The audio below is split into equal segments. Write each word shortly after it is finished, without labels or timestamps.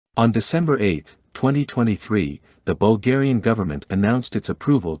On December 8, 2023, the Bulgarian government announced its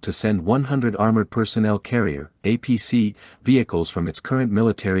approval to send 100 armored personnel carrier (APC) vehicles from its current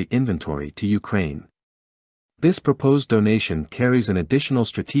military inventory to Ukraine. This proposed donation carries an additional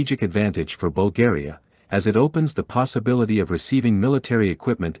strategic advantage for Bulgaria, as it opens the possibility of receiving military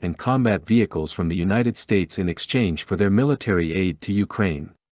equipment and combat vehicles from the United States in exchange for their military aid to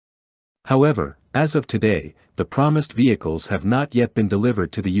Ukraine. However, as of today, the promised vehicles have not yet been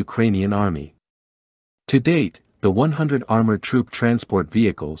delivered to the Ukrainian army. To date, the 100 armored troop transport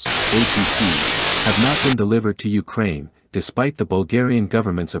vehicles, APCs, have not been delivered to Ukraine, despite the Bulgarian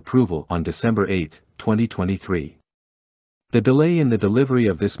government's approval on December 8, 2023. The delay in the delivery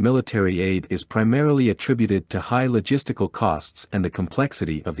of this military aid is primarily attributed to high logistical costs and the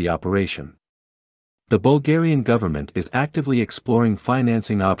complexity of the operation. The Bulgarian government is actively exploring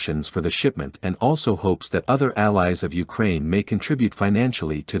financing options for the shipment and also hopes that other allies of Ukraine may contribute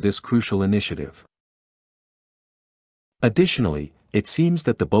financially to this crucial initiative. Additionally, it seems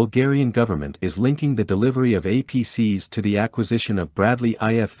that the Bulgarian government is linking the delivery of APCs to the acquisition of Bradley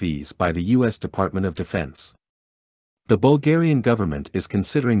IFVs by the U.S. Department of Defense. The Bulgarian government is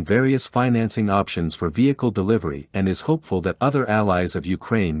considering various financing options for vehicle delivery and is hopeful that other allies of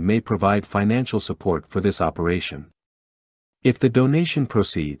Ukraine may provide financial support for this operation. If the donation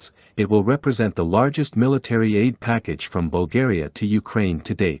proceeds, it will represent the largest military aid package from Bulgaria to Ukraine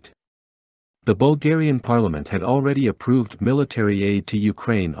to date. The Bulgarian parliament had already approved military aid to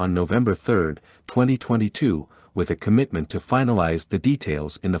Ukraine on November 3, 2022, with a commitment to finalize the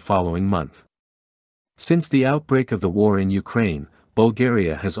details in the following month. Since the outbreak of the war in Ukraine,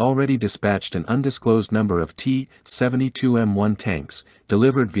 Bulgaria has already dispatched an undisclosed number of T-72M1 tanks,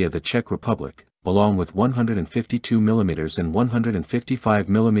 delivered via the Czech Republic, along with 152mm and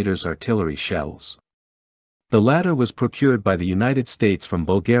 155mm artillery shells. The latter was procured by the United States from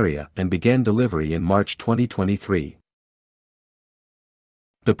Bulgaria and began delivery in March 2023.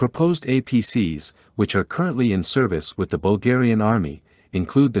 The proposed APCs, which are currently in service with the Bulgarian Army,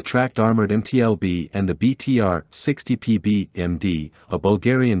 include the tracked armored MTLB and the BTR-60PB-MD, a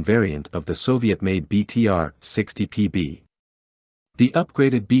Bulgarian variant of the Soviet-made BTR-60PB. The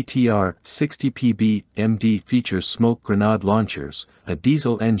upgraded BTR-60PB-MD features smoke grenade launchers, a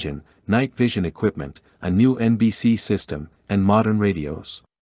diesel engine, night vision equipment, a new NBC system, and modern radios.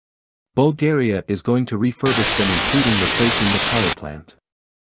 Bulgaria is going to refurbish them, including replacing the power plant.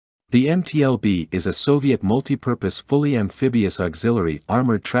 The MTLB is a Soviet multi-purpose fully amphibious auxiliary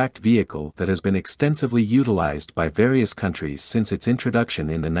armored tracked vehicle that has been extensively utilized by various countries since its introduction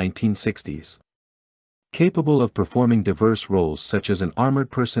in the 1960s. Capable of performing diverse roles such as an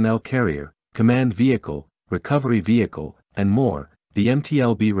armored personnel carrier, command vehicle, recovery vehicle, and more, the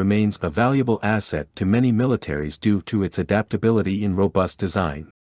MTLB remains a valuable asset to many militaries due to its adaptability and robust design.